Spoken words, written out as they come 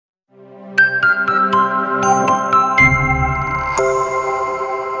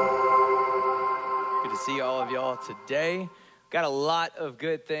all today. Got a lot of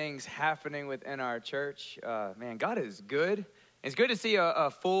good things happening within our church. Man, God is good. It's good to see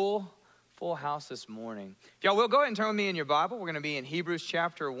a full house this morning. If y'all will, go ahead and turn with me in your Bible. We're going to be in Hebrews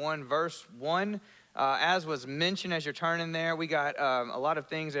chapter 1, verse 1. As was mentioned as you're turning there, we got a lot of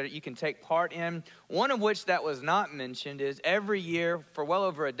things that you can take part in. One of which that was not mentioned is every year, for well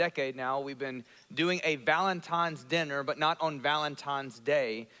over a decade now, we've been doing a Valentine's dinner, but not on Valentine's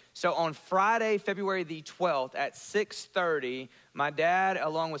Day. So on Friday, February the 12th at 6:30, my dad,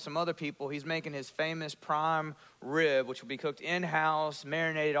 along with some other people, he's making his famous prime rib, which will be cooked in-house,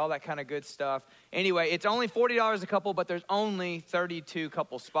 marinated, all that kind of good stuff. Anyway, it's only $40 a couple, but there's only 32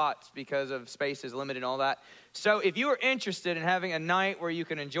 couple spots because of space is limited and all that. So if you are interested in having a night where you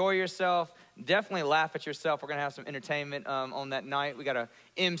can enjoy yourself, definitely laugh at yourself. We're going to have some entertainment on that night. We got a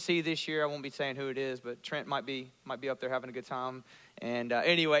MC this year. I won't be saying who it is, but Trent might be up there having a good time. And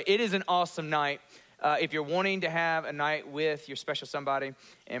anyway, it is an awesome night. If you're wanting to have a night with your special somebody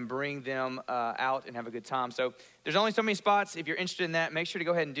and bring them out and have a good time. So there's only so many spots. If you're interested in that, make sure to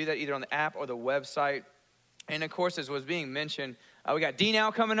go ahead and do that either on the app or the website. And of course, as was being mentioned, we got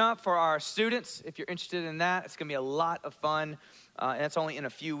D-Now coming up for our students. If you're interested in that, it's going to be a lot of fun. And that's only in a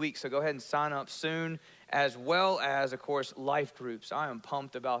few weeks, so go ahead and sign up soon. As well as, of course, life groups. I am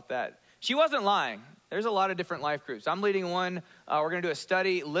pumped about that. She wasn't lying. There's a lot of different life groups. I'm leading one. We're going to do a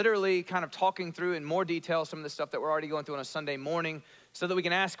study, literally kind of talking through in more detail some of the stuff that we're already going through on a Sunday morning so that we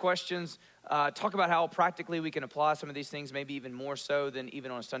can ask questions, talk about how practically we can apply some of these things, maybe even more so than even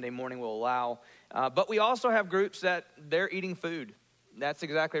on a Sunday morning will allow. But we also have groups that they're eating food. That's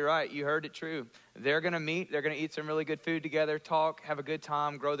exactly right. You heard it true. They're going to meet. They're going to eat some really good food together, talk, have a good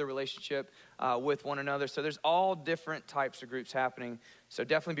time, grow their relationship with one another. So there's all different types of groups happening. So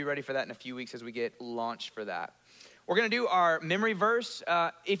definitely be ready for that in a few weeks as we get launched for that. We're going to do our memory verse.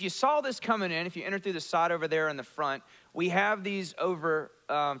 If you saw this coming in, if you enter through the side over there in the front, we have these over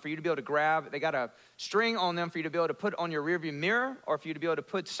for you to be able to grab. They got a string on them for you to be able to put on your rearview mirror or for you to be able to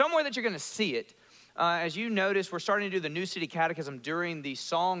put somewhere that you're going to see it. As you notice, we're starting to do the New City Catechism during the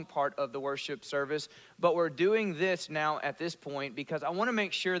song part of the worship service, but we're doing this now at this point because I want to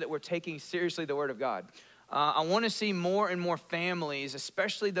make sure that we're taking seriously the Word of God. I want to see more and more families,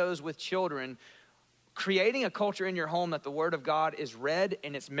 especially those with children, creating a culture in your home that the Word of God is read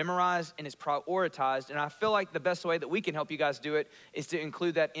and it's memorized and it's prioritized. And I feel like the best way that we can help you guys do it is to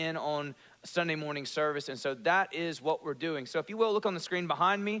include that in on Sunday morning service. And so that is what we're doing. So if you will, look on the screen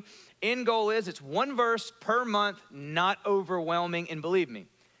behind me. End goal is it's one verse per month, not overwhelming. And believe me,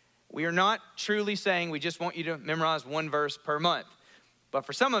 we are not truly saying we just want you to memorize one verse per month. But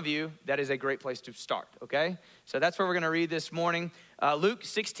for some of you, that is a great place to start, okay? So that's where we're going to read this morning. Luke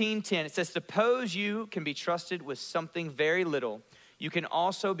 16:10, it says, suppose you can be trusted with something very little. You can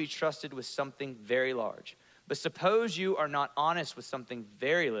also be trusted with something very large. But suppose you are not honest with something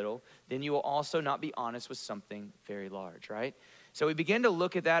very little, then you will also not be honest with something very large, right? So we begin to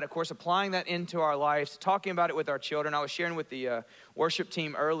look at that, of course, applying that into our lives, talking about it with our children. I was sharing with the worship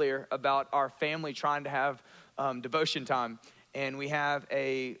team earlier about our family trying to have devotion time. And we have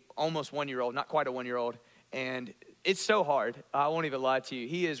a almost 1-year-old, not quite a 1-year-old, and it's so hard. I won't even lie to you.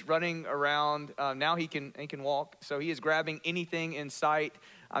 He is running around. Now he can walk, so he is grabbing anything in sight.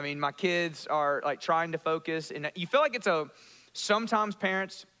 I mean, my kids are like trying to focus, and you feel like sometimes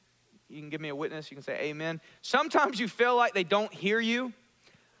parents, you can give me a witness, you can say amen. Sometimes you feel like they don't hear you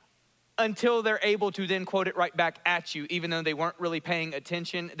until they're able to then quote it right back at you, even though they weren't really paying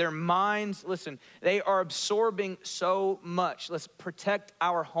attention. Their minds, listen, they are absorbing so much. Let's protect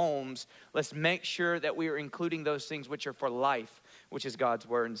our homes. Let's make sure that we are including those things which are for life, which is God's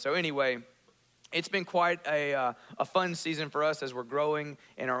word. And so anyway, it's been quite a fun season for us as we're growing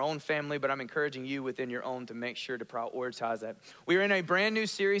in our own family, but I'm encouraging you within your own to make sure to prioritize that. We are in a brand new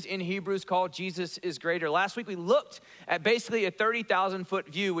series in Hebrews called Jesus is Greater. Last week we looked at basically a 30,000-foot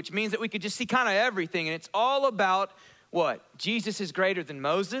view, which means that we could just see kind of everything, and it's all about what? Jesus is greater than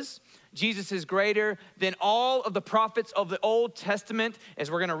Moses. Jesus is greater than all of the prophets of the Old Testament, as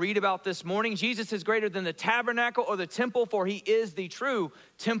we're going to read about this morning. Jesus is greater than the tabernacle or the temple, for he is the true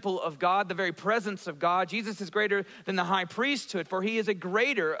temple of God, the very presence of God. Jesus is greater than the high priesthood, for he is a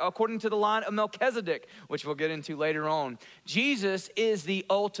greater, according to the line of Melchizedek, which we'll get into later on. Jesus is the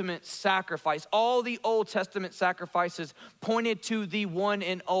ultimate sacrifice. All the Old Testament sacrifices pointed to the one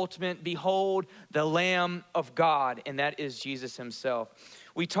and ultimate, behold, the Lamb of God, and that is Jesus himself.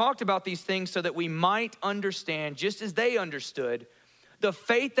 We talked about these things so that we might understand, just as they understood, the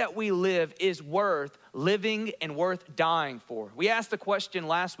faith that we live is worth living and worth dying for. We asked the question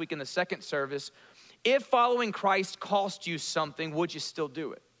last week in the second service, if following Christ cost you something, would you still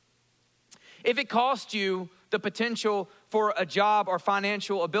do it? If it cost you the potential for a job or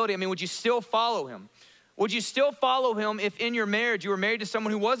financial ability, I mean, would you still follow him? Would you still follow him if in your marriage you were married to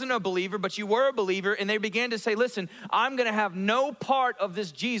someone who wasn't a believer, but you were a believer, and they began to say, listen, I'm gonna have no part of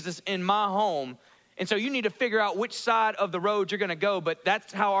this Jesus in my home, and so you need to figure out which side of the road you're gonna go, but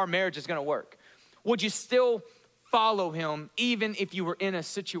that's how our marriage is gonna work. Would you still follow him even if you were in a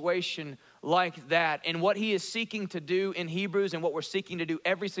situation like that? And what he is seeking to do in Hebrews and what we're seeking to do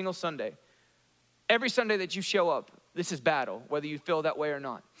every single Sunday that you show up, this is battle, whether you feel that way or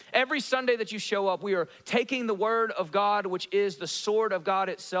not. Every Sunday that you show up, we are taking the word of God, which is the sword of God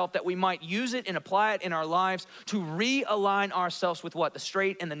itself, that we might use it and apply it in our lives to realign ourselves with what? The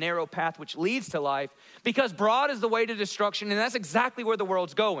straight and the narrow path which leads to life, because broad is the way to destruction, and that's exactly where the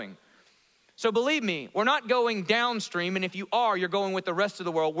world's going. So believe me, we're not going downstream, and if you are, you're going with the rest of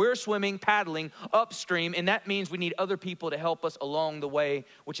the world. We're swimming, paddling upstream, and that means we need other people to help us along the way,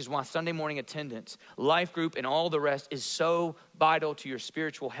 which is why Sunday morning attendance, life group, and all the rest is so vital to your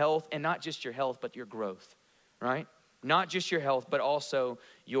spiritual health, and not just your health, but your growth, right? Not just your health, but also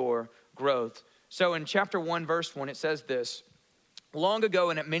your growth. So in chapter 1, verse 1, it says this: long ago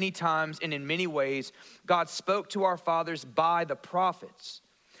and at many times and in many ways, God spoke to our fathers by the prophets.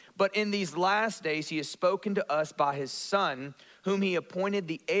 But in these last days, he has spoken to us by his Son, whom he appointed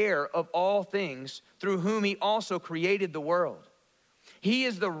the heir of all things, through whom he also created the world. He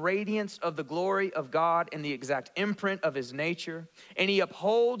is the radiance of the glory of God and the exact imprint of his nature, and he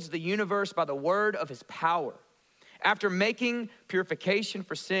upholds the universe by the word of his power. After making purification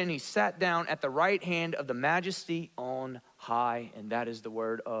for sin, he sat down at the right hand of the majesty on high. And that is the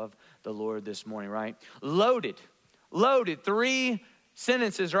word of the Lord this morning, right? Loaded. 3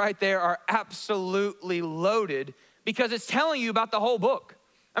 sentences right there are absolutely loaded, because it's telling you about the whole book.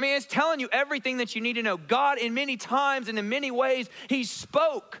 I mean, it's telling you everything that you need to know. God, in many times and in many ways, he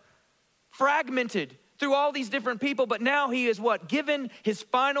spoke, fragmented through all these different people, but now he is what? Given his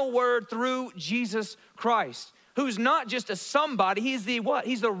final word through Jesus Christ, who's not just a somebody, he's the what?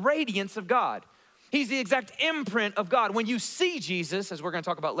 He's the radiance of God. He's the exact imprint of God. When you see Jesus, as we're gonna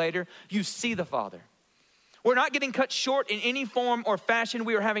talk about later, you see the Father. We're not getting cut short in any form or fashion.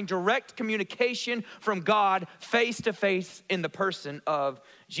 We are having direct communication from God face to face in the person of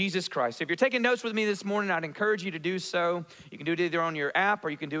Jesus Christ. So if you're taking notes with me this morning, I'd encourage you to do so. You can do it either on your app or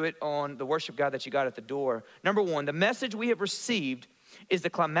you can do it on the worship guide that you got at the door. Number 1, the message we have received is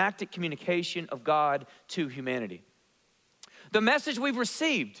the climactic communication of God to humanity. The message we've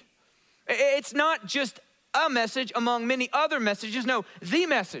received, it's not just a message among many other messages. No, the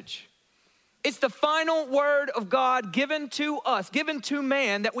message. It's the final word of God given to us, given to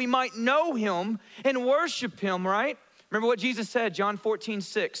man, that we might know him and worship him, right? Remember what Jesus said, John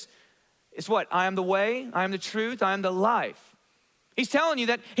 14:6. It's what? I am the way, I am the truth, I am the life. He's telling you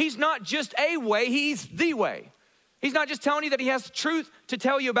that he's not just a way, he's the way. He's not just telling you that he has truth to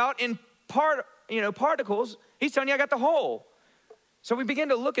tell you about in particles. He's telling you I got the whole. So we begin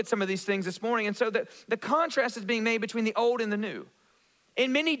to look at some of these things this morning. And so the contrast is being made between the old and the new.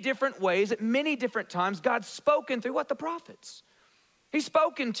 In many different ways, at many different times, God's spoken through what? The prophets. He's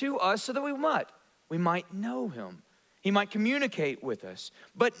spoken to us so that we might know him. He might communicate with us.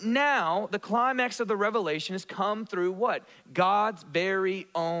 But now the climax of the revelation has come through what? God's very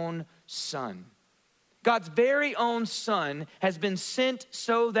own Son. God's very own Son has been sent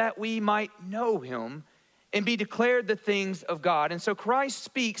so that we might know him and be declared the things of God. And so Christ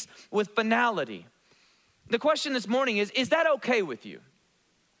speaks with finality. The question this morning is that okay with you?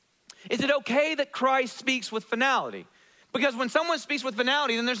 Is it okay that Christ speaks with finality? Because when someone speaks with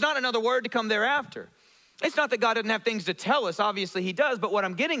finality, then there's not another word to come thereafter. It's not that God doesn't have things to tell us. Obviously he does. But what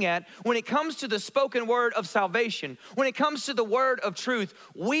I'm getting at, when it comes to the spoken word of salvation, when it comes to the word of truth,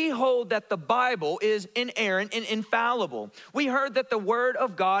 we hold that the Bible is inerrant and infallible. We heard that the word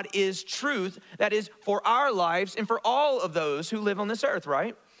of God is truth, that is for our lives and for all of those who live on this earth,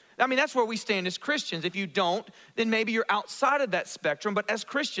 right? I mean, that's where we stand as Christians. If you don't, then maybe you're outside of that spectrum. But as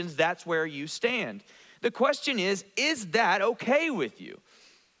Christians, that's where you stand. The question is that okay with you?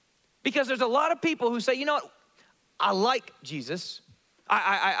 Because there's a lot of people who say, you know what, I like Jesus.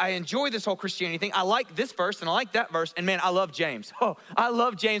 I enjoy this whole Christianity thing. I like this verse and I like that verse. And man, I love James. Oh, I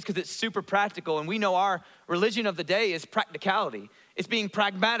love James because it's super practical. And we know our religion of the day is practicality. It's being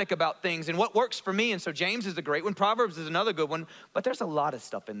pragmatic about things and what works for me. And so James is a great one. Proverbs is another good one. But there's a lot of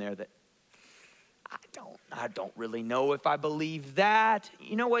stuff in there that I don't really know if I believe that.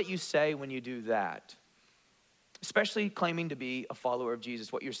 You know what you say when you do that? Especially claiming to be a follower of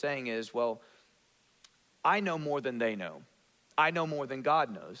Jesus. What you're saying is, well, I know more than they know. I know more than God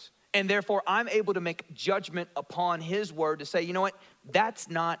knows. And therefore, I'm able to make judgment upon his word to say, you know what? That's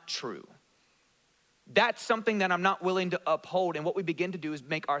not true. That's something that I'm not willing to uphold. And what we begin to do is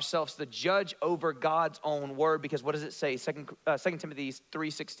make ourselves the judge over God's own word. Because what does it say? 2 Timothy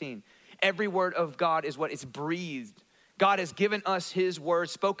 3:16. Every word of God is what? It's breathed. God has given us his word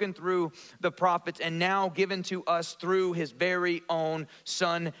spoken through the prophets and now given to us through his very own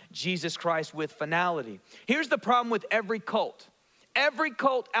son, Jesus Christ, with finality. Here's the problem with every cult. Every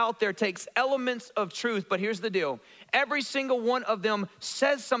cult out there takes elements of truth, but here's the deal. Every single one of them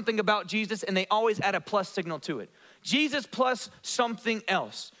says something about Jesus and they always add a plus signal to it. Jesus plus something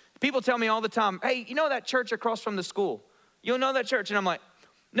else. People tell me all the time, hey, you know that church across from the school? You'll know that church? And I'm like,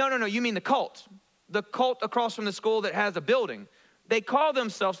 no, you mean the cult. The cult across from the school that has a building. They call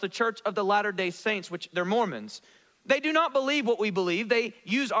themselves the Church of the Latter-day Saints, which they're Mormons. They do not believe what we believe. They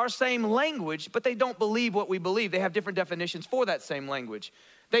use our same language, but they don't believe what we believe. They have different definitions for that same language.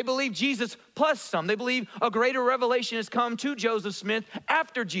 They believe Jesus plus some. They believe a greater revelation has come to Joseph Smith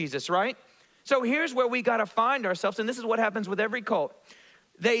after Jesus, right? So here's where we got to find ourselves, and this is what happens with every cult.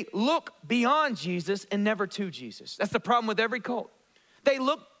 They look beyond Jesus and never to Jesus. That's the problem with every cult. They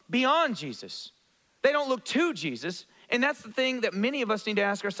look beyond Jesus. They don't look to Jesus, and that's the thing that many of us need to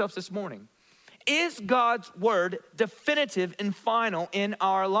ask ourselves this morning. Is God's word definitive and final in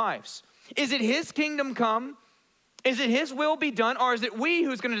our lives? Is it his kingdom come? Is it his will be done? Or is it we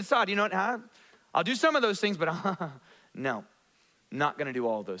who's going to decide, you know what, I'll do some of those things, but no, not going to do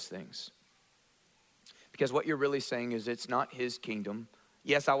all those things. Because what you're really saying is it's not his kingdom.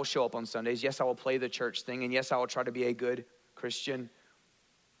 Yes, I will show up on Sundays. Yes, I will play the church thing. And yes, I will try to be a good Christian.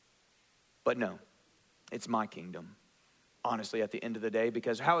 But no. It's my kingdom, honestly, at the end of the day,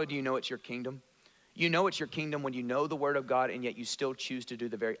 because how do you know it's your kingdom? You know it's your kingdom when you know the word of God and yet you still choose to do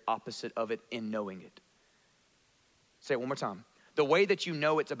the very opposite of it in knowing it. Say it one more time. The way that you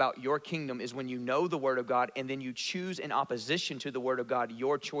know it's about your kingdom is when you know the word of God and then you choose in opposition to the word of God.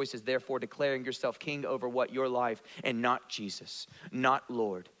 Your choice is therefore declaring yourself king over what your life and not Jesus, not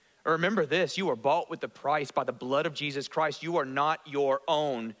Lord. Remember this, you are bought with the price by the blood of Jesus Christ. You are not your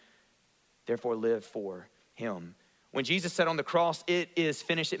own. Therefore, live for him. When Jesus said on the cross, it is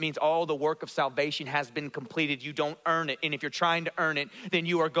finished, it means all the work of salvation has been completed. You don't earn it. And if you're trying to earn it, then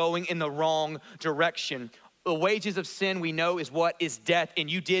you are going in the wrong direction. The wages of sin we know is what? Is death.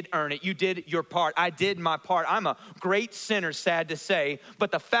 And you did earn it. You did your part. I did my part. I'm a great sinner, sad to say.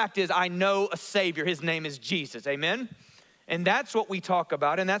 But the fact is, I know a Savior. His name is Jesus. Amen? And that's what we talk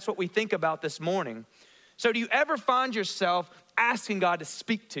about. And that's what we think about this morning. So do you ever find yourself asking God to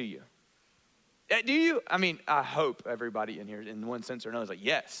speak to you? Do you? I mean, I hope everybody in here in one sense or another is like,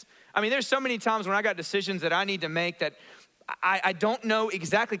 yes. I mean, there's so many times when I got decisions that I need to make that I don't know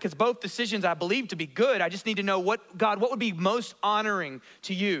exactly, because both decisions I believe to be good. I just need to know what would be most honoring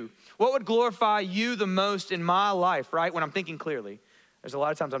to you? What would glorify you the most in my life, right? When I'm thinking clearly. There's a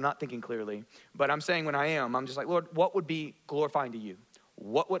lot of times I'm not thinking clearly, but I'm saying when I am, I'm just like, Lord, what would be glorifying to you?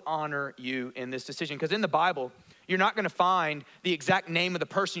 What would honor you in this decision? Because in the Bible, you're not going to find the exact name of the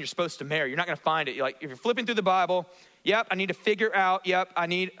person you're supposed to marry. You're not going to find it. You're like, if you're flipping through the Bible, yep, I need to figure out, yep, I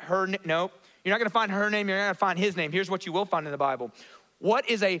need her. Nope. You're not going to find her name. You're not going to find his name. Here's what you will find in the Bible. What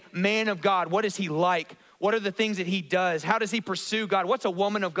is a man of God? What is he like? What are the things that he does? How does he pursue God? What's a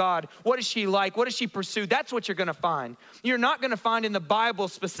woman of God? What is she like? What does she pursue? That's what you're going to find. You're not going to find in the Bible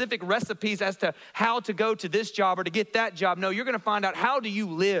specific recipes as to how to go to this job or to get that job. No, you're going to find out, how do you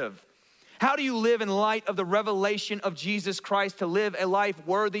live? How do you live in light of the revelation of Jesus Christ to live a life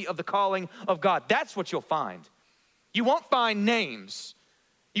worthy of the calling of God? That's what you'll find. You won't find names.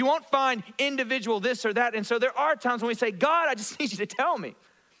 You won't find individual this or that. And so there are times when we say, God, I just need you to tell me.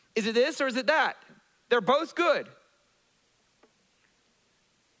 Is it this or is it that? They're both good.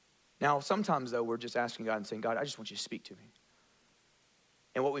 Now, sometimes though, we're just asking God and saying, God, I just want you to speak to me.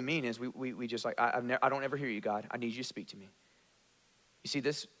 And what we mean is we just like, I don't ever hear you, God. I need you to speak to me. You see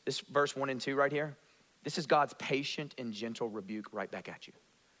this verse 1 and 2 right here? This is God's patient and gentle rebuke right back at you.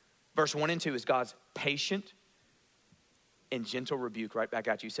 Verse 1 and 2 is God's patient and gentle rebuke right back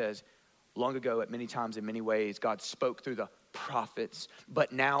at you. He says, long ago, at many times, in many ways, God spoke through the prophets,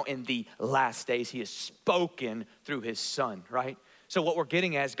 but now in the last days, he has spoken through his son, right? So what we're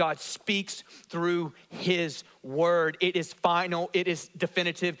getting at is God speaks through his word. It is final. It is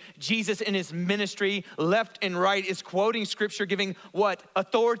definitive. Jesus in his ministry, left and right, is quoting scripture, giving what?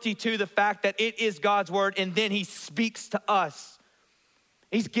 Authority to the fact that it is God's word, and then he speaks to us.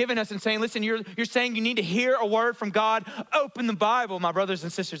 He's given us and saying, listen, you're saying you need to hear a word from God. Open the Bible, my brothers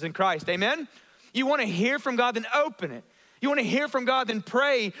and sisters in Christ. Amen? You want to hear from God, then open it. You want to hear from God, then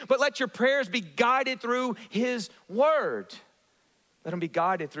pray, but let your prayers be guided through his word. Let them be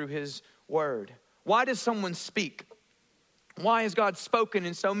guided through his word. Why does someone speak? Why has God spoken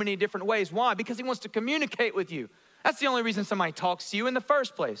in so many different ways? Why? Because he wants to communicate with you. That's the only reason somebody talks to you in the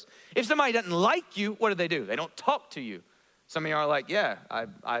first place. If somebody doesn't like you, what do? They don't talk to you. Some of you are like, yeah,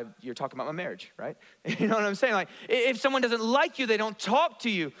 you're talking about my marriage, right? You know what I'm saying? Like, if someone doesn't like you, they don't talk to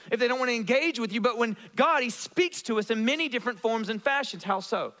you. If they don't want to engage with you. But when God, he speaks to us in many different forms and fashions. How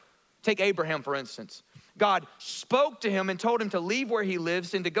so? Take Abraham, for instance. God spoke to him and told him to leave where he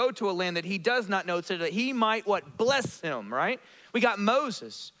lives and to go to a land that he does not know so that he might, what? Bless him, right? We got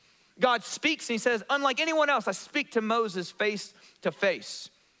Moses. God speaks and he says, unlike anyone else, I speak to Moses face to face.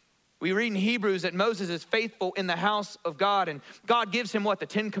 We read in Hebrews that Moses is faithful in the house of God, and God gives him what? The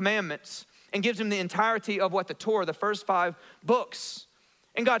 10 Commandments, and gives him the entirety of what? The Torah, the first 5 books.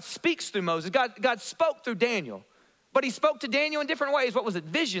 And God speaks through Moses. God spoke through Daniel. But he spoke to Daniel in different ways. What was it?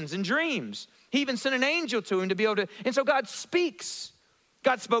 Visions and dreams. He even sent an angel to him to be able to, and so God speaks.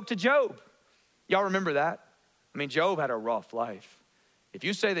 God spoke to Job. Y'all remember that? I mean, Job had a rough life. If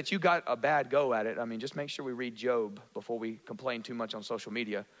you say that you got a bad go at it, I mean, just make sure we read Job before we complain too much on social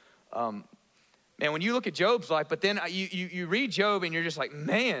media. Man, when you look at Job's life, but then you read Job and you're just like,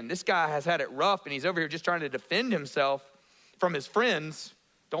 man, this guy has had it rough and he's over here just trying to defend himself from his friends.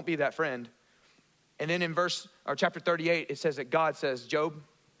 Don't be that friend. And then in chapter 38, it says that God says, Job,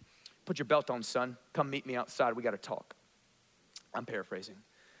 put your belt on, son. Come meet me outside. We got to talk. I'm paraphrasing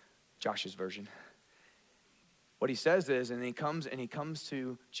Josh's version. What he says is, and he comes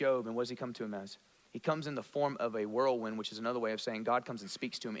to Job, and what does he come to him as? He comes in the form of a whirlwind, which is another way of saying God comes and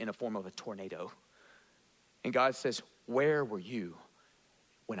speaks to him in a form of a tornado. And God says, where were you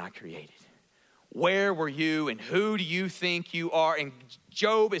when I created? Where were you and who do you think you are? And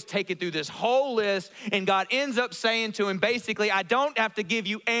Job is taken through this whole list, and God ends up saying to him, basically, I don't have to give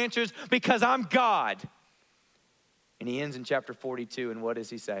you answers because I'm God. And he ends in chapter 42, and what does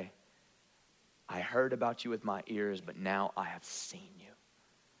he say? I heard about you with my ears, but now I have seen you.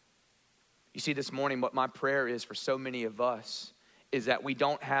 You see, this morning, what my prayer is for so many of us is that we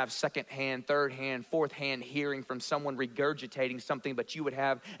don't have second-hand, third-hand, fourth-hand hearing from someone regurgitating something, but you would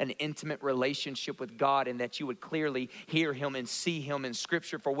have an intimate relationship with God and that you would clearly hear him and see him in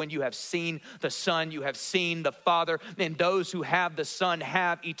Scripture. For when you have seen the Son, you have seen the Father, and those who have the Son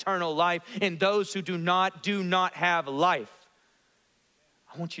have eternal life, and those who do not have life.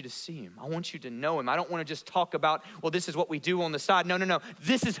 I want you to see him. I want you to know him. I don't want to just talk about, well, this is what we do on the side. No.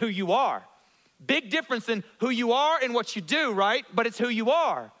 This is who you are. Big difference in who you are and what you do, right? But it's who you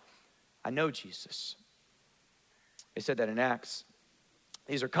are. I know Jesus. They said that in Acts.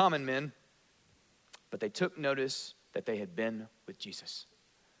 These are common men, but they took notice that they had been with Jesus.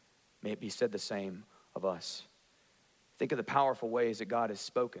 May it be said the same of us. Think of the powerful ways that God has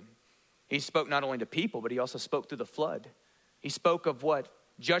spoken. He spoke not only to people, but he also spoke through the flood. He spoke of what?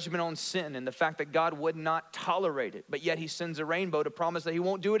 Judgment on sin and the fact that God would not tolerate it, but yet he sends a rainbow to promise that he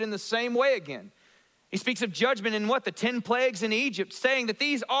won't do it in the same way again. He speaks of judgment in what? The 10 plagues in Egypt, saying that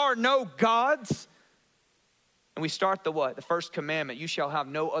these are no gods. And we start the what? The first commandment, you shall have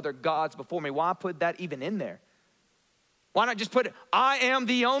no other gods before me. Why put that even in there? Why not just put, I am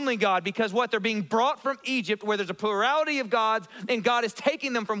the only God? Because what? They're being brought from Egypt where there's a plurality of gods, and God is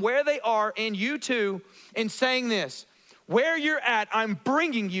taking them from where they are, and you too, and saying this, where you're at, I'm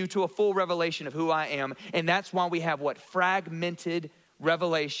bringing you to a full revelation of who I am. And that's why we have what? Fragmented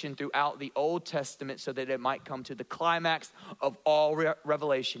revelation throughout the Old Testament so that it might come to the climax of all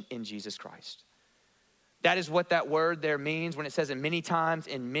revelation in Jesus Christ. That is what that word there means when it says in many times,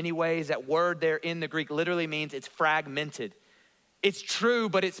 in many ways. That word there in the Greek literally means it's fragmented. It's true,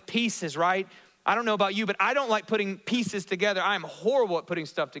 but it's pieces, right? I don't know about you, but I don't like putting pieces together. I am horrible at putting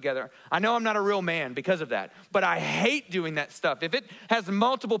stuff together. I know I'm not a real man because of that, but I hate doing that stuff. If it has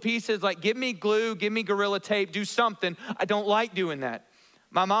multiple pieces, like give me glue, give me Gorilla Tape, do something, I don't like doing that.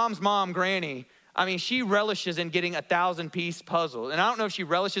 My mom's mom, Granny, I mean, she relishes in getting 1,000-piece puzzle. And I don't know if she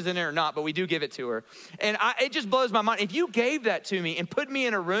relishes in it or not, but we do give it to her. And it just blows my mind. If you gave that to me and put me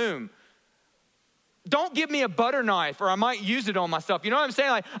in a room, don't give me a butter knife or I might use it on myself. You know what I'm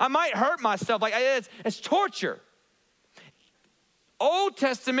saying? Like, I might hurt myself. Like, it's torture. Old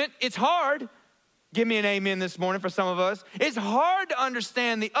Testament, it's hard. Give me an amen this morning for some of us. It's hard to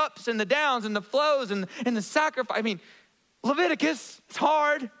understand the ups and the downs and the flows and the sacrifice. I mean, Leviticus, it's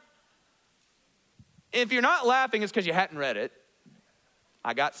hard. If you're not laughing, it's because you hadn't read it.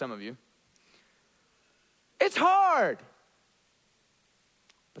 I got some of you. It's hard.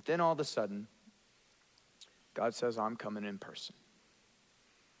 But then all of a sudden, God says, I'm coming in person.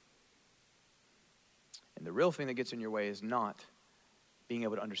 And the real thing that gets in your way is not being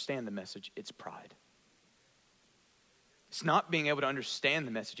able to understand the message, it's pride. It's not being able to understand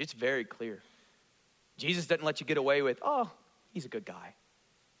the message, it's very clear. Jesus doesn't let you get away with, oh, he's a good guy.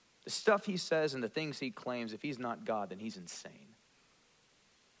 The stuff he says and the things he claims, if he's not God, then he's insane.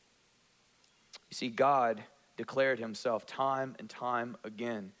 You see, God declared himself time and time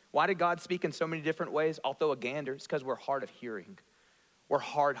again. Why did God speak in so many different ways? I'll throw a gander. It's because we're hard of hearing. We're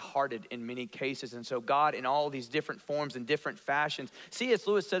hard-hearted in many cases. And so God, in all these different forms and different fashions, C.S.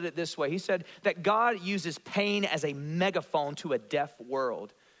 Lewis said it this way. He said that God uses pain as a megaphone to a deaf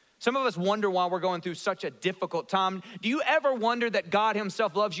world. Some of us wonder why we're going through such a difficult time. Do you ever wonder that God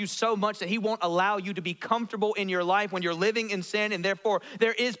himself loves you so much that he won't allow you to be comfortable in your life when you're living in sin, and therefore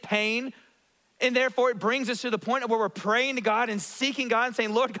there is pain? And therefore it brings us to the point where we're praying to God and seeking God and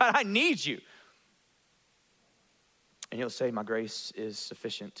saying, Lord God, I need you. And he'll say, my grace is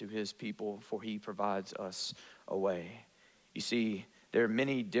sufficient to his people, for he provides us a way. You see, there are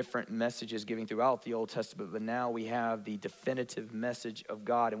many different messages given throughout the Old Testament, but now we have the definitive message of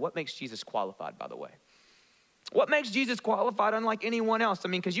God. And what makes Jesus qualified, by the way? What makes Jesus qualified unlike anyone else? I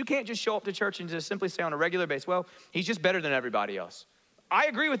mean, because you can't just show up to church and just simply say on a regular basis, well, he's just better than everybody else. I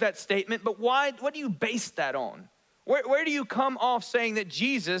agree with that statement, but why? What do you base that on? Where do you come off saying that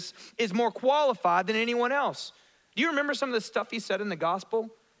Jesus is more qualified than anyone else? Do you remember some of the stuff he said in the gospel?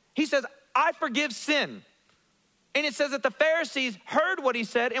 He says, I forgive sin. And it says that the Pharisees heard what he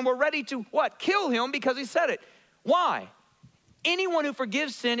said and were ready to what? Kill him because he said it. Why? Anyone who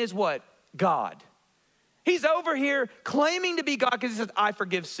forgives sin is what? God. He's over here claiming to be God because he says, I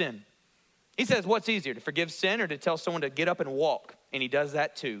forgive sin. He says, what's easier, to forgive sin or to tell someone to get up and walk? And he does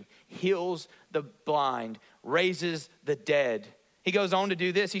that too. Heals the blind, raises the dead. He goes on to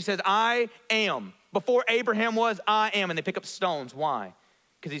do this. He says, I am. Before Abraham was, I am. And they pick up stones. Why?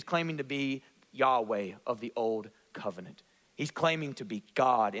 Because he's claiming to be Yahweh of the old covenant. He's claiming to be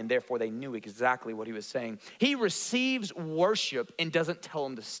God, and therefore they knew exactly what he was saying. He receives worship and doesn't tell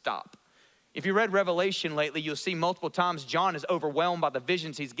them to stop. If you read Revelation lately, you'll see multiple times John is overwhelmed by the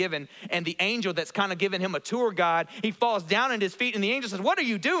visions he's given, and the angel that's kind of giving him a tour guide, he falls down at his feet, and the angel says, what are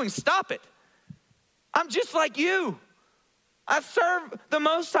you doing? Stop it. I'm just like you. I serve the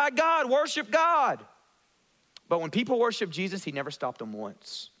Most High God, worship God. But when people worship Jesus, he never stopped them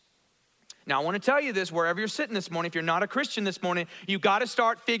once. Now, I want to tell you this, wherever you're sitting this morning, if you're not a Christian this morning, you got to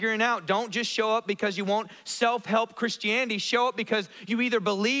start figuring out, don't just show up because you want self-help Christianity. Show up because you either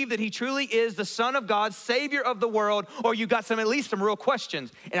believe that he truly is the Son of God, Savior of the world, or you got at least some real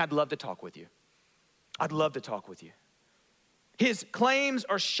questions. And I'd love to talk with you. I'd love to talk with you. His claims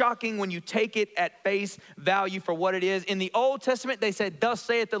are shocking when you take it at face value for what it is. In the Old Testament, they said, thus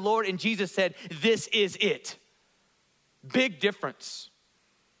saith the Lord, and Jesus said, this is it. Big difference.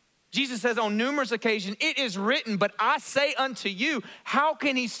 Jesus says on numerous occasions, it is written, but I say unto you. How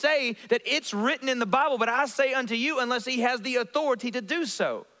can he say that it's written in the Bible, but I say unto you, unless he has the authority to do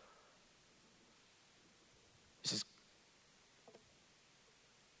so?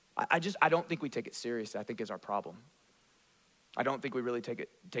 I don't think we take it seriously, I think is our problem. I don't think we really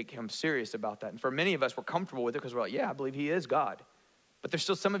take him serious about that. And for many of us, we're comfortable with it because we're like, yeah, I believe he is God. But there's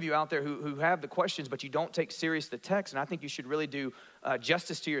still some of you out there who have the questions, but you don't take serious the text. And I think you should really do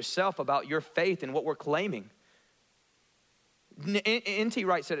justice to yourself about your faith and what we're claiming. N.T.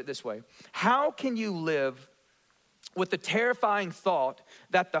 Wright said it this way. How can you live with the terrifying thought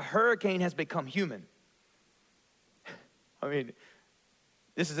that the hurricane has become human? I mean,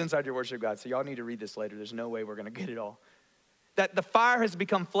 this is inside your worship guide, so y'all need to read this later. There's no way we're going to get it all. That the fire has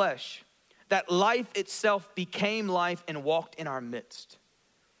become flesh. That life itself became life and walked in our midst.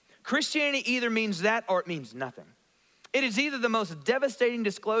 Christianity either means that or it means nothing. It is either the most devastating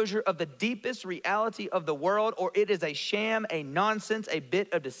disclosure of the deepest reality of the world, or it is a sham, a nonsense, a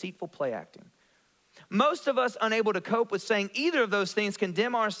bit of deceitful play acting. Most of us, unable to cope with saying either of those things,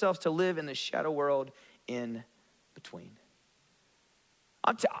 condemn ourselves to live in the shadow world in between.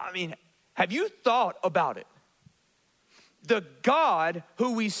 Have you thought about it? The God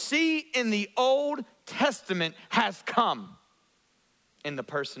who we see in the Old Testament has come in the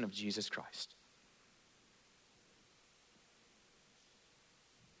person of Jesus Christ.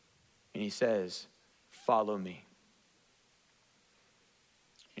 And he says, follow me.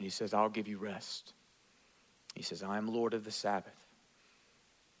 And he says, I'll give you rest. He says, I am Lord of the Sabbath.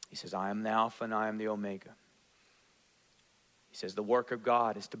 He says, I am the Alpha and I am the Omega. He says, the work of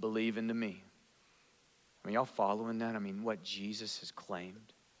God is to believe into me. I mean, y'all following that? I mean, what Jesus has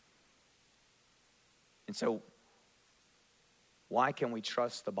claimed. And so, why can we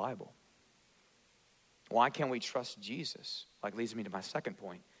trust the Bible? Why can't we trust Jesus? Like, leads me to my second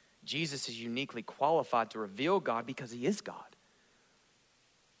point. Jesus is uniquely qualified to reveal God because he is God.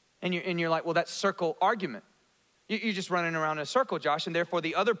 And you're like, well, that's circle argument. You're just running around in a circle, Josh, and therefore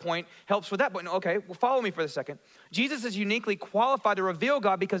the other point helps with that. But okay, well, follow me for a second. Jesus is uniquely qualified to reveal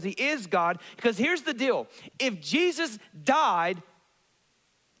God because he is God. Because here's the deal. If Jesus died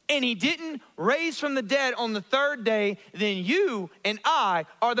and he didn't raise from the dead on the third day, then you and I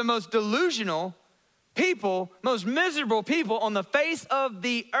are the most delusional people, most miserable people on the face of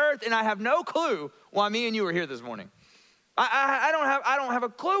the earth. And I have no clue why me and you are here this morning. I don't have a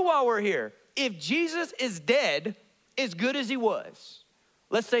clue why we're here. If Jesus is dead, as good as he was,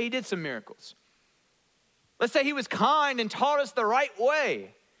 let's say he did some miracles. Let's say he was kind and taught us the right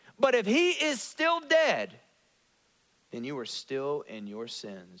way. But if he is still dead, then you are still in your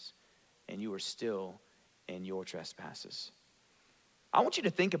sins and you are still in your trespasses. I want you to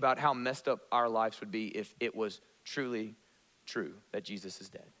think about how messed up our lives would be if it was truly true that Jesus is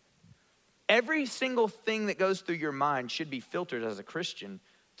dead. Every single thing that goes through your mind should be filtered as a Christian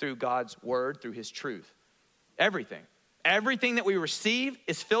through God's word, through his truth. Everything. Everything that we receive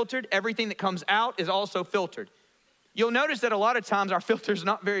is filtered. Everything that comes out is also filtered. You'll notice that a lot of times our filter is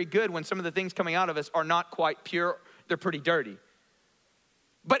not very good when some of the things coming out of us are not quite pure. They're pretty dirty.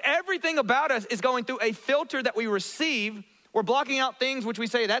 But everything about us is going through a filter that we receive. We're blocking out things which we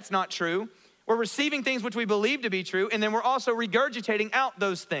say that's not true. We're receiving things which we believe to be true. And then we're also regurgitating out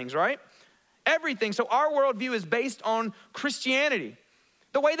those things, right? Everything. So our worldview is based on Christianity.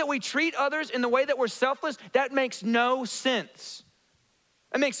 The way that we treat others and the way that we're selfless, that makes no sense.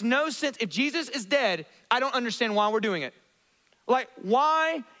 It makes no sense. If Jesus is dead, I don't understand why we're doing it. Like,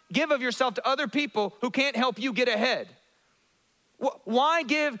 why give of yourself to other people who can't help you get ahead? Why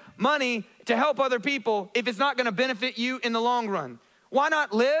give money to help other people if it's not going to benefit you in the long run? Why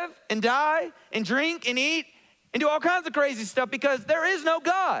not live and die and drink and eat and do all kinds of crazy stuff because there is no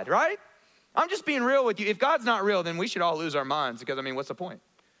God, right? I'm just being real with you. If God's not real, then we should all lose our minds because, what's the point?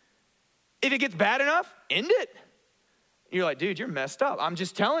 If it gets bad enough, end it. You're like, dude, you're messed up. I'm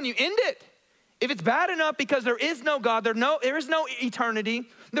just telling you, end it. If it's bad enough because there is no God, there is no eternity,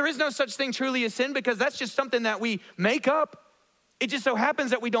 there is no such thing truly as sin because that's just something that we make up. It just so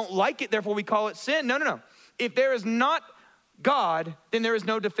happens that we don't like it, therefore we call it sin. No. If there is not God, then there is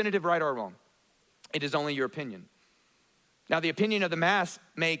no definitive right or wrong. It is only your opinion. Now, the opinion of the mass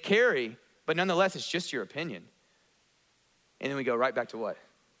may carry, but nonetheless, it's just your opinion. And then we go right back to what?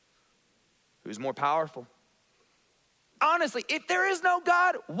 Who's more powerful? Honestly, if there is no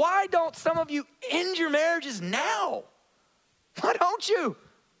God, why don't some of you end your marriages now? Why don't you?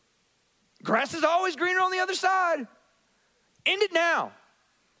 Grass is always greener on the other side. End it now,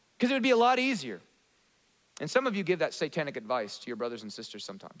 because it would be a lot easier. And some of you give that satanic advice to your brothers and sisters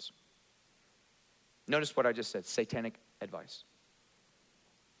sometimes. Notice what I just said, satanic advice.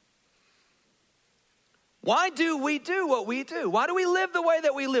 Why do we do what we do? Why do we live the way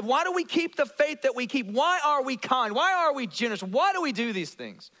that we live? Why do we keep the faith that we keep? Why are we kind? Why are we generous? Why do we do these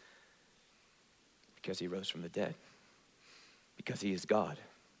things? Because he rose from the dead. Because he is God.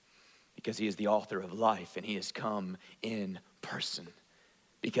 Because he is the author of life and he has come in person.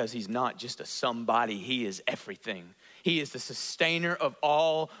 Because he's not just a somebody, he is everything. He is the sustainer of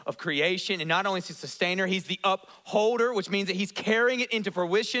all of creation. And not only is he the sustainer, he's the upholder, which means that he's carrying it into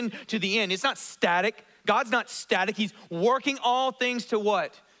fruition to the end. It's not static. God's not static. He's working all things to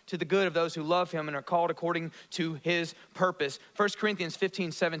what? To the good of those who love him and are called according to his purpose. 1 Corinthians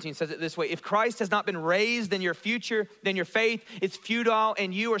 15:17 says it this way. If Christ has not been raised, then your faith is futile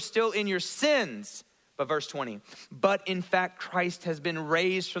and you are still in your sins. But verse 20, but in fact, Christ has been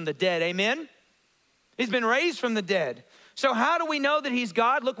raised from the dead. Amen? He's been raised from the dead. So how do we know that he's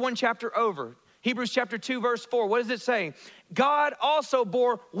God? Look one chapter over. Hebrews chapter 2, verse 4. What does it say? God also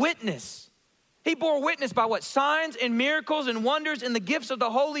bore witness. He bore witness by what? Signs and miracles and wonders and the gifts of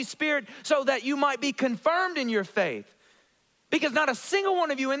the Holy Spirit so that you might be confirmed in your faith. Because not a single one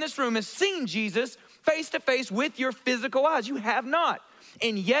of you in this room has seen Jesus face to face with your physical eyes. You have not.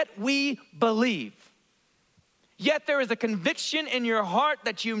 And yet we believe. Yet there is a conviction in your heart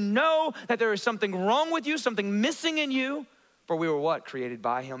that you know that there is something wrong with you, something missing in you. For we were what? Created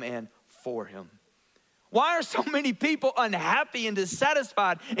by him and for him. Why are so many people unhappy and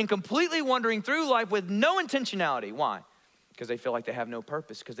dissatisfied and completely wandering through life with no intentionality? Why? Because they feel like they have no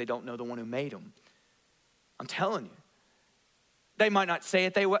purpose, because they don't know the one who made them. I'm telling you. They might not say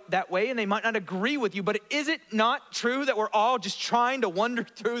it that way and they might not agree with you, but is it not true that we're all just trying to wander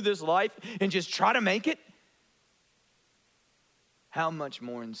through this life and just try to make it? How much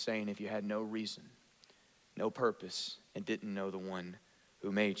more insane if you had no reason, no purpose, and didn't know the one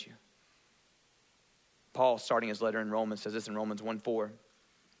who made you? Paul, starting his letter in Romans, says this in Romans 1:4.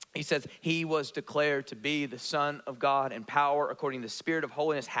 He says, he was declared to be the Son of God in power according to the Spirit of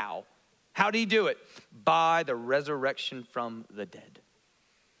holiness. How? How did he do it? By the resurrection from the dead.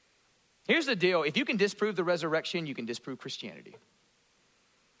 Here's the deal. If you can disprove the resurrection, you can disprove Christianity.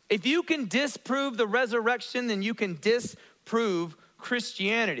 If you can disprove the resurrection, then you can disprove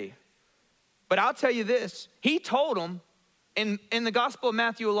Christianity. But I'll tell you this, he told them, in the Gospel of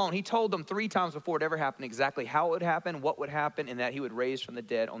Matthew alone, he told them 3 times before it ever happened exactly how it would happen, what would happen, and that he would raise from the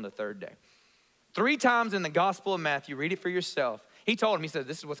dead on the 3rd day. 3 times in the Gospel of Matthew, read it for yourself. He told them, he said,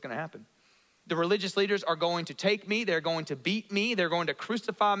 this is what's going to happen. The religious leaders are going to take me, they're going to beat me, they're going to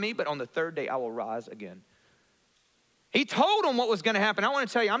crucify me, but on the 3rd day I will rise again. He told them what was going to happen. I want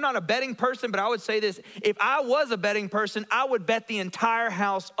to tell you, I'm not a betting person, but I would say this. If I was a betting person, I would bet the entire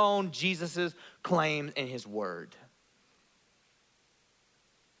house on Jesus' claims and his word.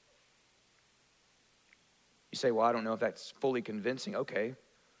 You say, well, I don't know if that's fully convincing. Okay.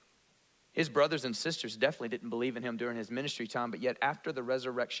 His brothers and sisters definitely didn't believe in him during his ministry time, but yet after the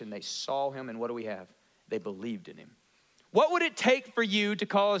resurrection, they saw him, and what do we have? They believed in him. What would it take for you to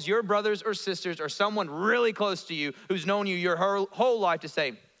cause your brothers or sisters or someone really close to you who's known you your whole life to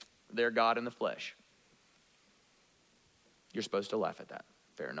say, they're God in the flesh? You're supposed to laugh at that.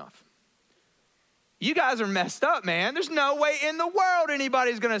 Fair enough. You guys are messed up, man. There's no way in the world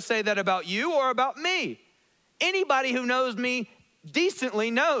anybody's going to say that about you or about me. Anybody who knows me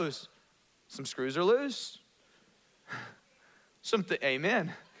decently knows some screws are loose.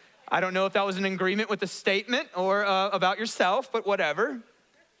 Amen. I don't know if that was an agreement with the statement or about yourself, but whatever.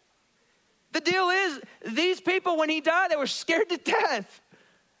 The deal is, these people, when he died, they were scared to death.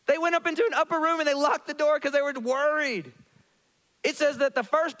 They went up into an upper room and they locked the door because they were worried. It says that the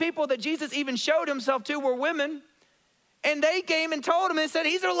first people that Jesus even showed himself to were women. And they came and told him and said,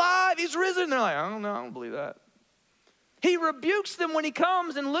 he's alive, he's risen. And they're like, I don't know, I don't believe that. He rebukes them when he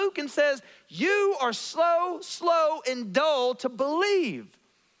comes in Luke and says, you are slow and dull to believe.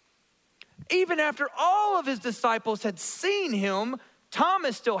 Even after all of his disciples had seen him,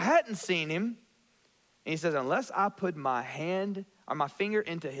 Thomas still hadn't seen him. And he says, unless I put my hand or my finger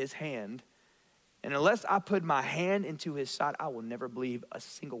into his hand, and unless I put my hand into his side, I will never believe a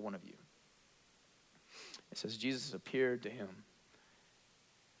single one of you. It says Jesus appeared to him.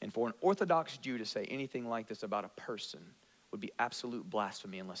 And for an Orthodox Jew to say anything like this about a person would be absolute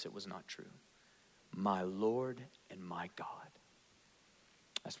blasphemy unless it was not true. My Lord and my God.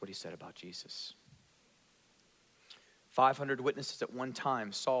 That's what he said about Jesus. 500 witnesses at one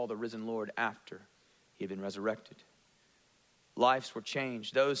time saw the risen Lord after he had been resurrected. Lives were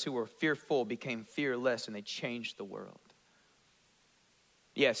changed. Those who were fearful became fearless, and they changed the world.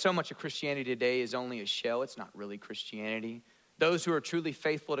 Yeah, so much of Christianity today is only a shell. It's not really Christianity. Those who are truly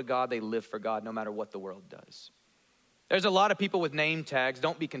faithful to God, they live for God no matter what the world does. There's a lot of people with name tags.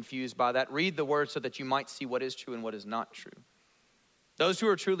 Don't be confused by that. Read the word so that you might see what is true and what is not true. Those who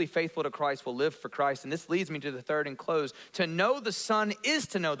are truly faithful to Christ will live for Christ. And this leads me to the third and close. To know the Son is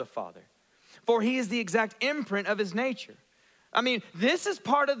to know the Father, for he is the exact imprint of his nature. I mean, this is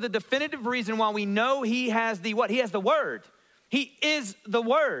part of the definitive reason why we know he has the what? He has the word. He is the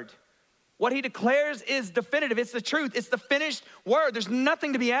word. What he declares is definitive. It's the truth. It's the finished word. There's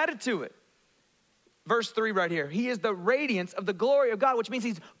nothing to be added to it. Verse 3 right here. He is the radiance of the glory of God, which means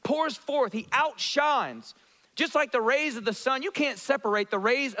he pours forth. He outshines. Just like the rays of the sun. You can't separate the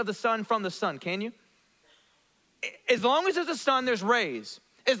rays of the sun from the sun, can you? As long as there's a sun, there's rays.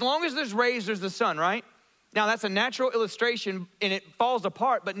 As long as there's rays, there's the sun, right? Now, that's a natural illustration, and it falls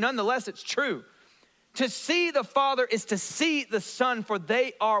apart, but nonetheless, it's true. To see the Father is to see the Son, for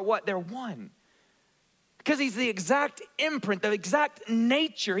they are what? They're one. Because he's the exact imprint, the exact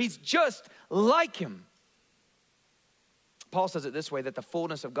nature. He's just like him. Paul says it this way, that the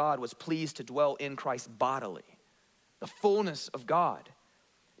fullness of God was pleased to dwell in Christ bodily. The fullness of God.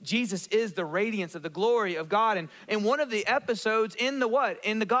 Jesus is the radiance of the glory of God. And one of the episodes in the what?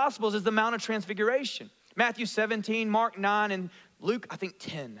 In the Gospels is the Mount of Transfiguration. Matthew 17, Mark 9, and Luke, I think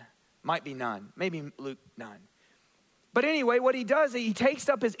 10. Might be 9, maybe Luke 9. But anyway, what he does, he takes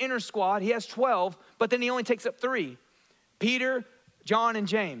up his inner squad. He has 12, but then he only takes up 3. Peter, John, and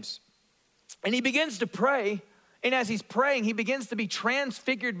James. And he begins to pray. And as he's praying, he begins to be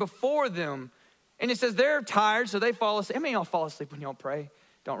transfigured before them. And it says they're tired, so they fall asleep. How many of y'all fall asleep when y'all pray?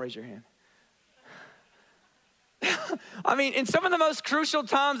 Don't raise your hand. I mean, in some of the most crucial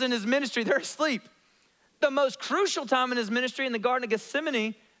times in his ministry, they're asleep. The most crucial time in his ministry in the Garden of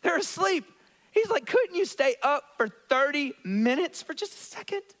Gethsemane, they're asleep. He's like, couldn't you stay up for 30 minutes for just a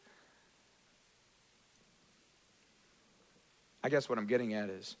second? I guess what I'm getting at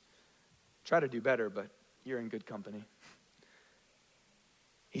is try to do better, but you're in good company.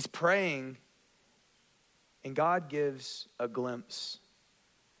 He's praying, and God gives a glimpse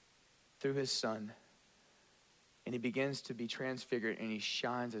through his son, and he begins to be transfigured, and he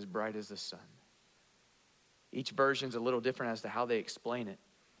shines as bright as the sun. Each version's a little different as to how they explain it.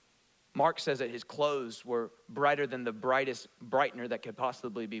 Mark says that his clothes were brighter than the brightest brightener that could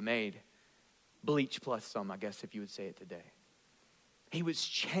possibly be made. Bleach plus some, I guess, if you would say it today. He was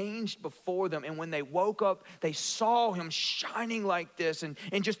changed before them, and when they woke up, they saw him shining like this and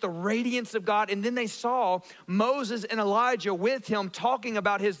just the radiance of God. And then they saw Moses and Elijah with him talking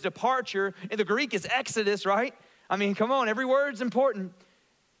about his departure. In the Greek, it's Exodus, right? I mean, come on, every word's important.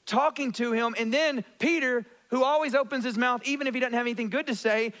 Talking to him, and then Peter, who always opens his mouth, even if he doesn't have anything good to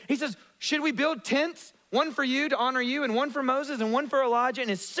say, he says, should we build tents? One for you to honor you, and one for Moses, and one for Elijah. And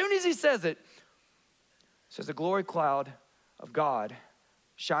as soon as he says it, says the glory cloud of God,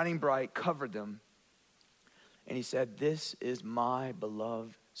 shining bright, covered them. And he said, this is my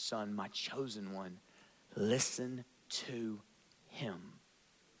beloved son, my chosen one. Listen to him.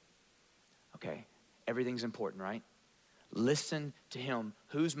 Okay, everything's important, right? Listen to him.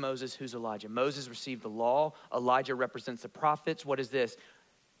 Who's Moses? Who's Elijah? Moses received the law. Elijah represents the prophets. What is this?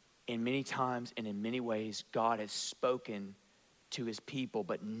 In many times and in many ways, God has spoken to his people,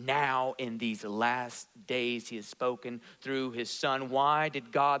 but now in these last days, he has spoken through his son. Why did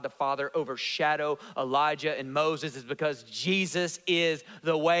God the Father overshadow Elijah and Moses? It's because Jesus is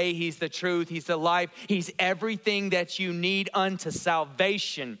the way, he's the truth, he's the life, he's everything that you need unto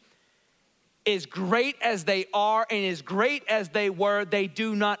salvation. As great as they are and as great as they were, they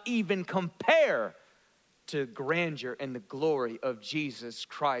do not even compare to grandeur and the glory of Jesus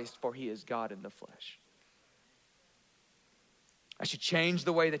Christ, for he is God in the flesh. I should change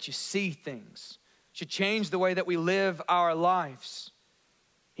the way that you see things. Should change the way that we live our lives.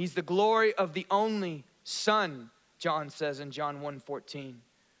 He's the glory of the only Son, John says in John 1:14.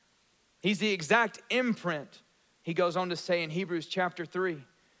 He's the exact imprint, he goes on to say in Hebrews chapter 3.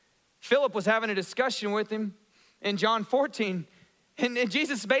 Philip was having a discussion with him in John 14. And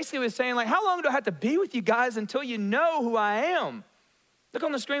Jesus basically was saying, like, how long do I have to be with you guys until you know who I am? Look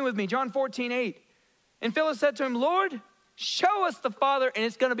on the screen with me, John 14:8. And Philip said to him, Lord, show us the Father, and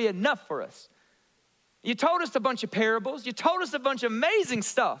it's going to be enough for us. You told us a bunch of parables. You told us a bunch of amazing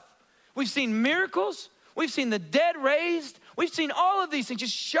stuff. We've seen miracles. We've seen the dead raised. We've seen all of these things.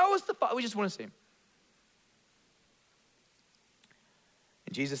 Just show us the Father. We just want to see him.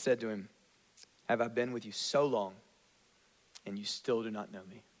 And Jesus said to him, have I been with you so long, and you still do not know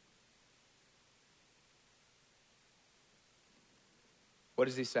me? What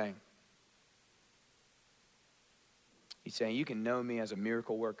is he saying? He's saying, you can know me as a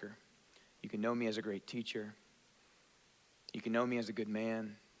miracle worker. You can know me as a great teacher. You can know me as a good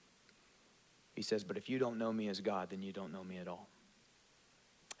man. He says, but if you don't know me as God, then you don't know me at all.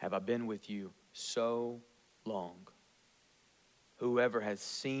 Have I been with you so long? Whoever has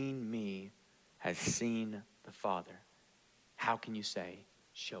seen me has seen the Father. How can you say,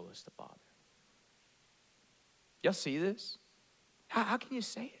 show us the Father? Y'all see this? How can you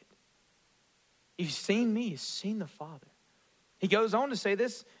say it? You've seen me, you've seen the Father. He goes on to say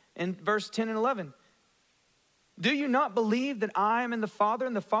this in verse 10 and 11. Do you not believe that I am in the Father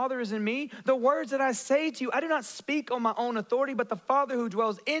and the Father is in me? The words that I say to you, I do not speak on my own authority, but the Father who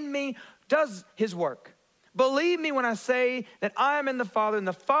dwells in me does his work. Believe me when I say that I am in the Father and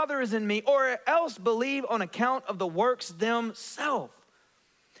the Father is in me, or else believe on account of the works themselves.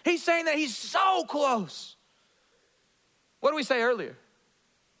 He's saying that he's so close. What did we say earlier?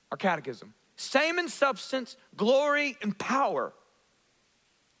 Our catechism. Same in substance, glory, and power.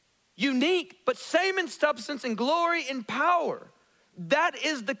 Unique, but same in substance and glory and power. That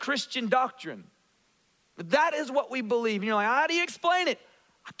is the Christian doctrine. That is what we believe. And you're like, how do you explain it?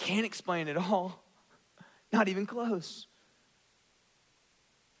 I can't explain it all. Not even close.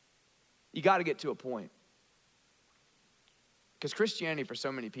 You got to get to a point. Because Christianity, for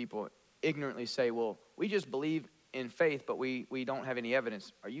so many people, ignorantly say, well, we just believe in faith, but we don't have any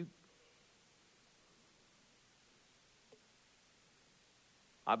evidence.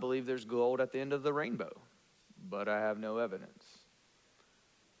 I believe there's gold at the end of the rainbow, but I have no evidence.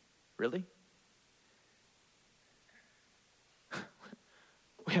 Really?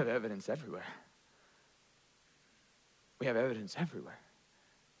 We have evidence everywhere. We have evidence everywhere.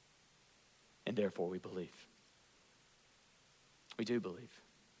 And therefore we believe. We do believe.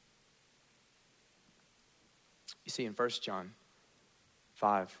 You see, in 1 John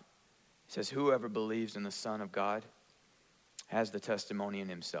 5, it says, whoever believes in the Son of God has the testimony in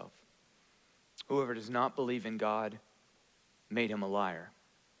himself. Whoever does not believe in God made him a liar,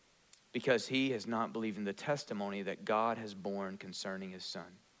 because he has not believed in the testimony that God has borne concerning his Son.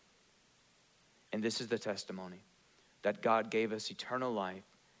 And this is the testimony, that God gave us eternal life,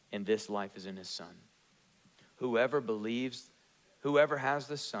 and this life is in his Son. Whoever has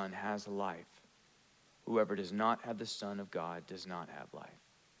the Son has life. Whoever does not have the Son of God does not have life.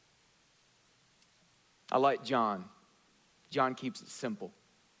 I like John. John keeps it simple.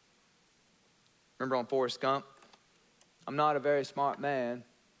 Remember on Forrest Gump? I'm not a very smart man,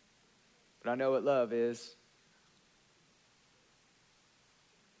 but I know what love is.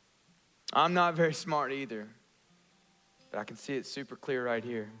 I'm not very smart either, but I can see it super clear right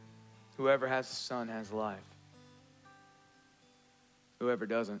here. Whoever has the Son has life. Whoever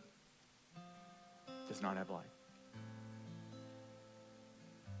doesn't does not have life.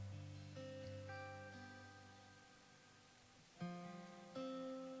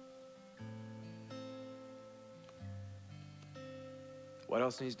 What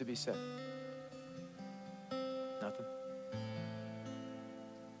else needs to be said? Nothing.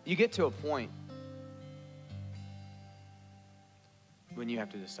 You get to a point when you have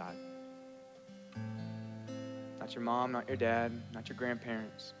to decide. Not your mom, not your dad, not your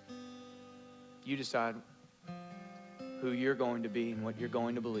grandparents. You decide who you're going to be and what you're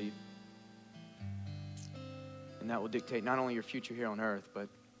going to believe. And that will dictate not only your future here on earth, but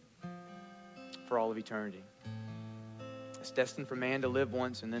for all of eternity. It's destined for man to live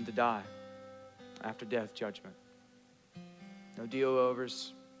once and then to die. After death, judgment. No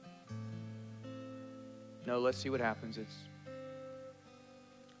do-overs. No, let's see what happens.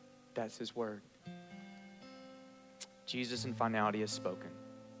 That's his word. Jesus in finality has spoken.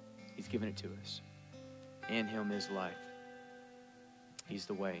 He's given it to us. In him is life. He's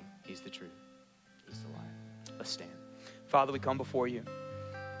the way. He's the truth. He's the life. Let's stand. Father, we come before you,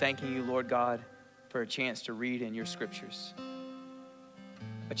 thanking you, Lord God, for a chance to read in your scriptures.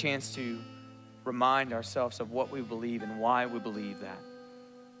 A chance to remind ourselves of what we believe and why we believe that.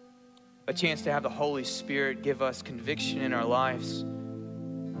 A chance to have the Holy Spirit give us conviction in our lives,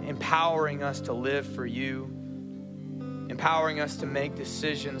 empowering us to live for you, empowering us to make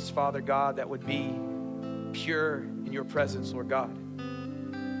decisions, Father God, that would be pure in your presence, Lord God.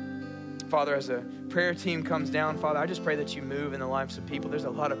 Father, as a prayer team comes down, Father, I just pray that you move in the lives of people. There's a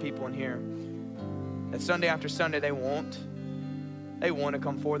lot of people in here that Sunday after Sunday they want to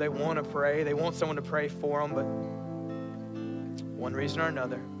come forward. They want to pray. They want someone to pray for them, but one reason or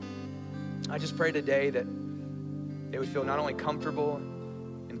another, I just pray today that they would feel not only comfortable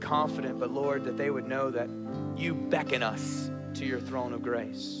and confident, but Lord, that they would know that you beckon us to your throne of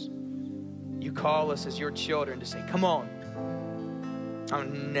grace. You call us as your children to say, come on. I'll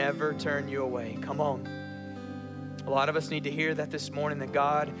never turn you away. Come on. A lot of us need to hear that this morning, that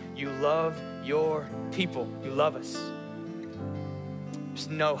God, you love your people. You love us. There's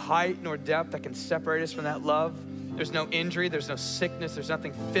no height nor depth that can separate us from that love. There's no injury. There's no sickness. There's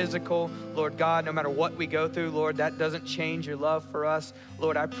nothing physical. Lord God, no matter what we go through, Lord, that doesn't change your love for us.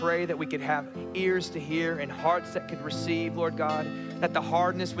 Lord, I pray that we could have ears to hear and hearts that could receive, Lord God, that the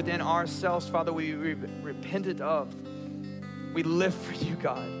hardness within ourselves, Father, we repented of. We live for you,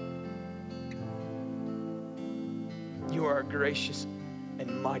 God. You are a gracious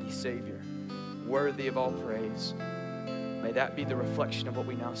and mighty Savior, worthy of all praise. May that be the reflection of what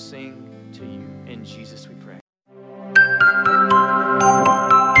we now sing to you. In Jesus we pray.